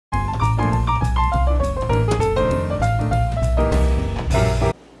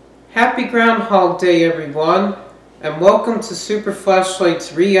Happy Groundhog Day, everyone, and welcome to Super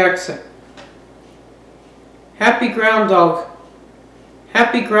Flashlight's Reacts. Happy Groundhog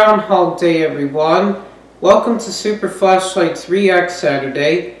Day, everyone. Welcome to Super Flashlight's React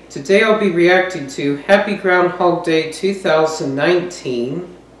Saturday. Today I'll be reacting to Happy Groundhog Day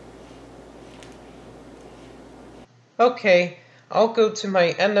 2019. Okay, I'll go to my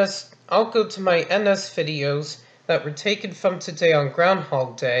NS videos that were taken from today on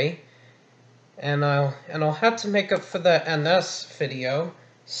Groundhog Day, and I'll have to make up for that NS video.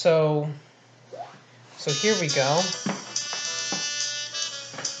 So here we go.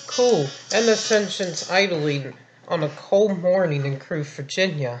 Cool. NS engines idling on a cold morning in Crewe,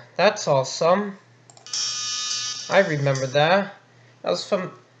 Virginia. That's awesome. I remember that. That was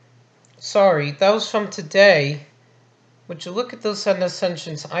from today. Would you look at those NS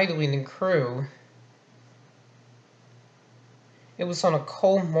engines idling in Crewe? It was on a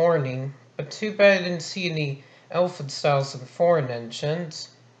cold morning, but too bad I didn't see any Alfred styles and foreign engines.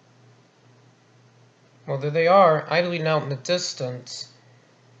 Well, there they are, idling out in the distance.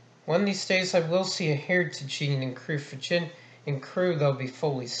 One of these days I will see a heritage union in Crewe, Virginia. In Crewe, they'll be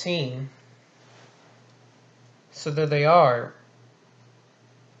fully seen. So there they are,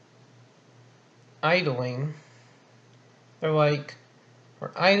 idling. They're like,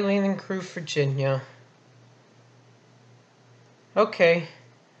 we're idling in Crewe, Virginia. Okay.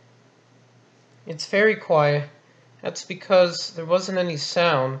 It's very quiet. That's because there wasn't any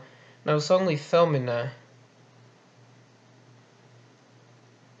sound, and I was only filming that.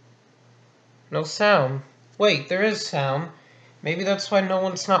 No sound. Wait, there is sound. Maybe that's why no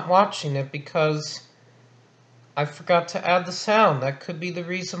one's not watching it, because I forgot to add the sound. That could be the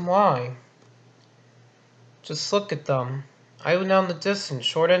reason why. Just look at them. Idling down the distance.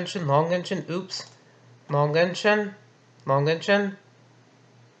 Short engine, long engine, oops. Long engine, long engine.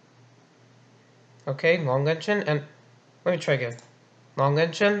 Okay, long engine, and let me try again. Long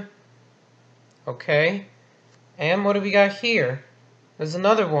engine. Okay. And what do we got here? There's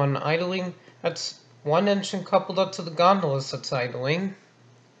another one idling. That's one engine coupled up to the gondolas that's idling.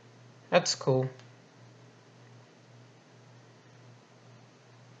 That's cool.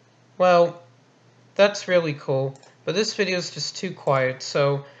 Well, that's really cool. But this video is just too quiet,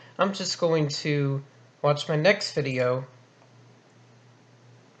 so I'm just going to watch my next video.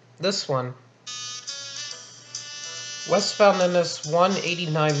 This one. Westbound NS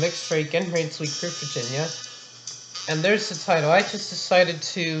 189 mixed freight getting ready to leave Crewe, Virginia. And there's the title. I just decided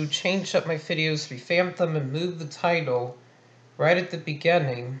to change up my videos, revamp them, and move the title right at the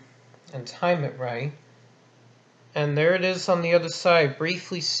beginning and time it right. And there it is on the other side,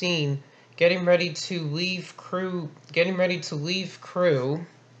 briefly seen, getting ready to leave Crewe.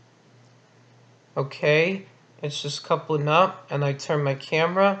 Okay, it's just coupling up, and I turn my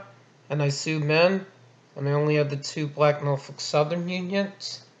camera, and I zoom in, and I only have the two Black Norfolk Southern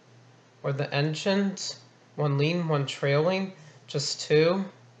units, or the engines. One lean, one trailing, just two.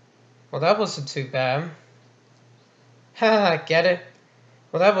 Well, that wasn't too bad. Ha, get it?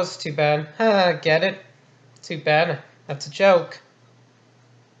 Well, that wasn't too bad. Ha, get it? Too bad. That's a joke.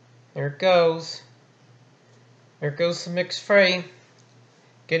 There it goes. There goes the mixed freight.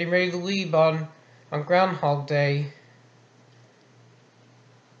 Getting ready to leave on Groundhog Day.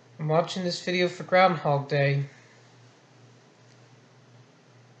 I'm watching this video for Groundhog Day.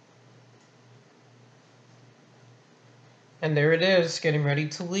 And there it is, getting ready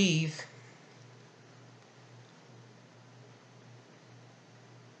to leave.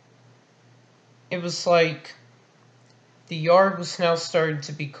 It was like the yard was now starting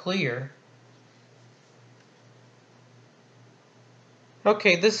to be clear.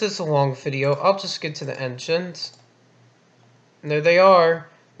 Okay, this is a long video. I'll just get to the engines. And there they are.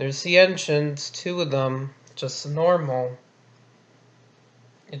 There's the engines, two of them, just normal.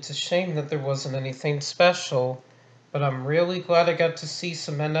 It's a shame that there wasn't anything special. But I'm really glad I got to see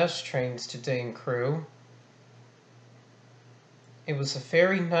some NS trains today in Crewe. It was a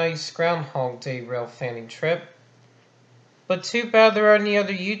very nice Groundhog Day rail fanning trip. But too bad there aren't any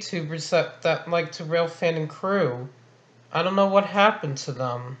other YouTubers that like to rail fan in Crewe. I don't know what happened to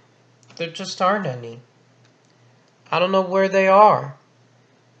them. There just aren't any. I don't know where they are.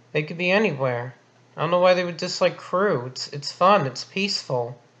 They could be anywhere. I don't know why they would dislike Crewe. It's fun. It's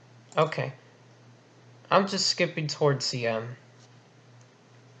peaceful. Okay. I'm just skipping towards the end.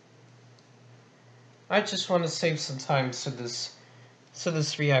 I just want to save some time so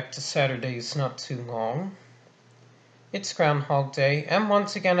this React to Saturday is not too long. It's Groundhog Day, and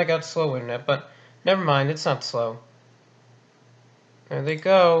once again I got slow internet, but never mind, it's not slow. There they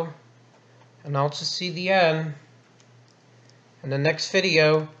go. And I'll just see the end. In the next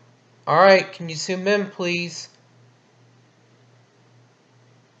video, Alright, can you zoom in, please?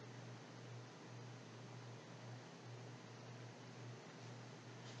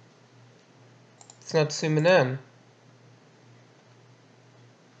 It's not zooming in.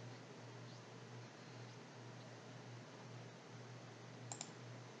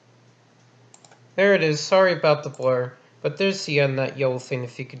 There it is. Sorry about the blur. But there's the end, that yellow thing,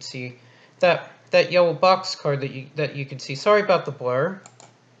 if you could see. That yellow box card that you could see. Sorry about the blur.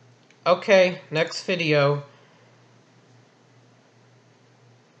 Okay, next video.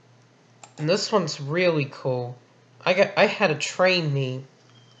 And this one's really cool. I had a train meet.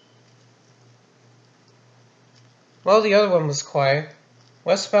 Well, the other one was quiet.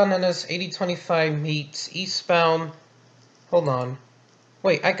 Westbound NS 8025 meets eastbound. Hold on.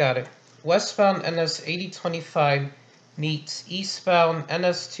 Wait, I got it. Westbound NS 8025 meets eastbound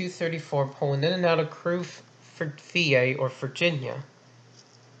NS 234 pulling in and out of Crew for VA or Virginia.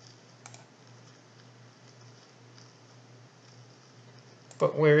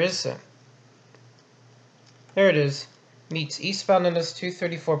 But where is it? There it is. Meets eastbound NS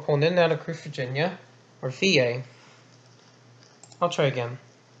 234 pulling in and out of Crew, Virginia or VA. I'll try again.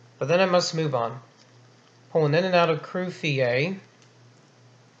 But then I must move on. Pulling in and out of Crew, VA.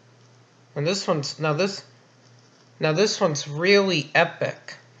 And this one's now this one's really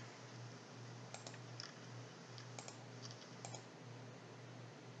epic.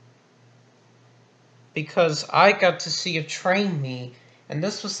 Because I got to see a train meet, and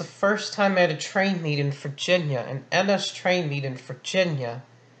this was the first time I had a train meet in Virginia, an NS train meet in Virginia.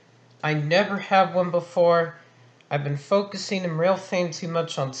 I never had one before. I've been focusing in Railfan too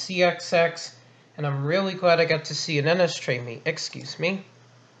much on CXX, and I'm really glad I got to see an NS train meet. Excuse me.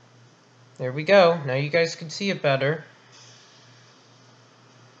 There we go. Now you guys can see it better.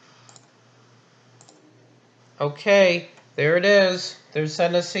 Okay, there it is. There's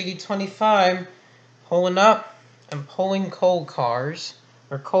NS 8025 pulling up and pulling coal cars,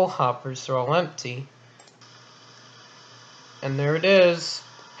 or coal hoppers. They're all empty. And there it is,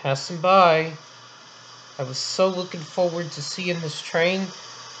 passing by. I was so looking forward to seeing this train,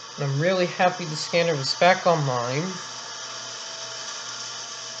 and I'm really happy the scanner was back online.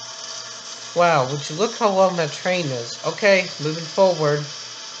 Wow, would you look how long that train is? Okay, moving forward.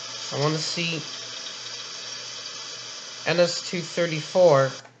 I want to see NS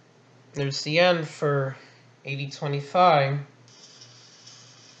 234. There's the end for 8025.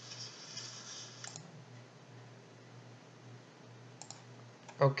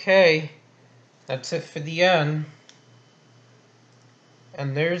 Okay, that's it for the end.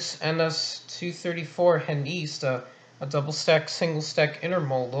 And there's NS 234 heading east, a double stack, single stack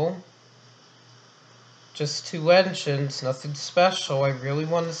intermodal. Just 2 engines, nothing special. I really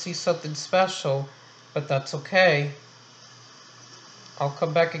want to see something special, but that's okay. I'll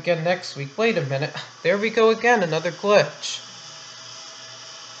come back again next week. Wait a minute. There we go again, another glitch.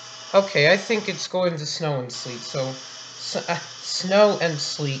 Okay, I think it's going to snow and sleet, so snow and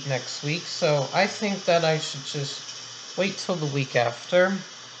sleet next week, so I think that I should just wait till the week after.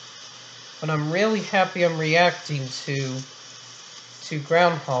 But I'm really happy I'm reacting to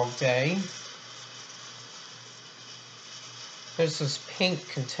Groundhog Day. There's those pink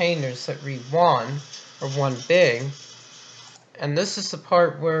containers that read 1, or 1 big. And this is the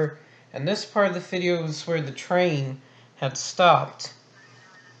part where, and this part of the video is where the train had stopped.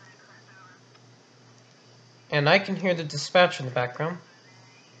 And I can hear the dispatcher in the background.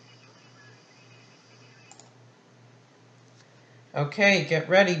 Okay, get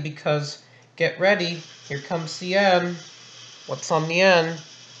ready, because, get ready, here comes the end. What's on the end?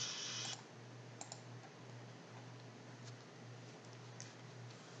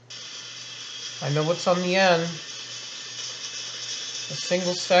 I know what's on the end. The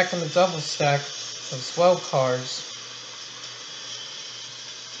single stack and the double stack of swell cars.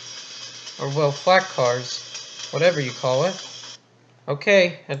 Or, well, flat cars. Whatever you call it.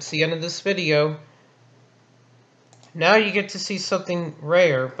 Okay, that's the end of this video. Now you get to see something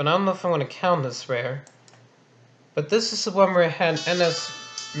rare, but I don't know if I want to count this rare. But this is the one where it had NS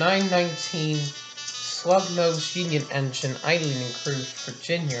 919 slug-nosed Union engine idling in Crew,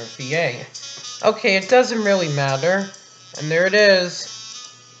 Virginia, or VA. Okay, it doesn't really matter. And there it is.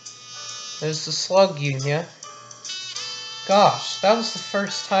 There's the slug Union. Gosh, that was the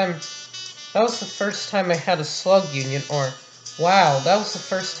first time I had a slug Union, or wow, that was the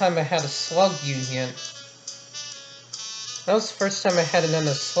first time I had a slug Union. That was the first time I had an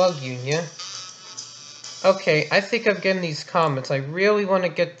NS slug Union. Okay, I think I'm getting these comments. I really want to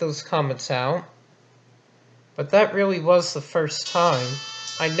get those comments out. But that really was the first time.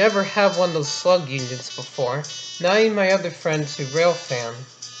 I never had one of those slug unions before. Not even my other friends who Railfan.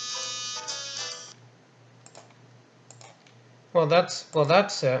 Well,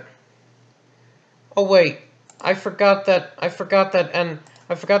 that's it. Oh wait, I forgot that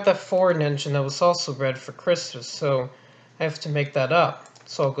foreign engine that was also red for Christmas, so I have to make that up.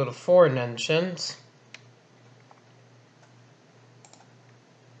 So I'll go to foreign engines.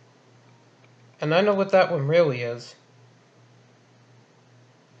 And I know what that one really is.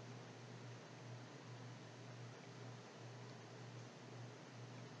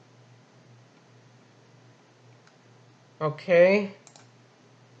 Okay,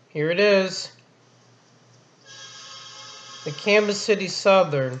 here it is. The Kansas City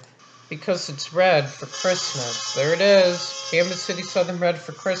Southern, because it's red for Christmas. There it is. Kansas City Southern red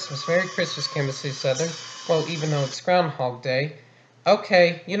for Christmas. Merry Christmas, Kansas City Southern. Well, even though it's Groundhog Day.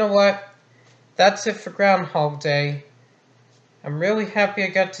 Okay, you know what? That's it for Groundhog Day. I'm really happy I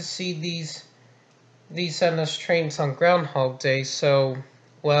got to see these NS trains on Groundhog Day, so,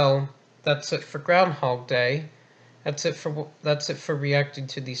 well, that's it for Groundhog Day. That's it for reacting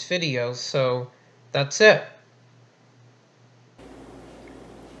to these videos, so that's it.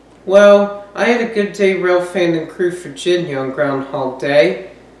 Well, I had a good day railfan and crew Virginia on Groundhog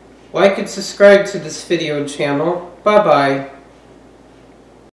Day. Like and subscribe to this video channel. Bye bye.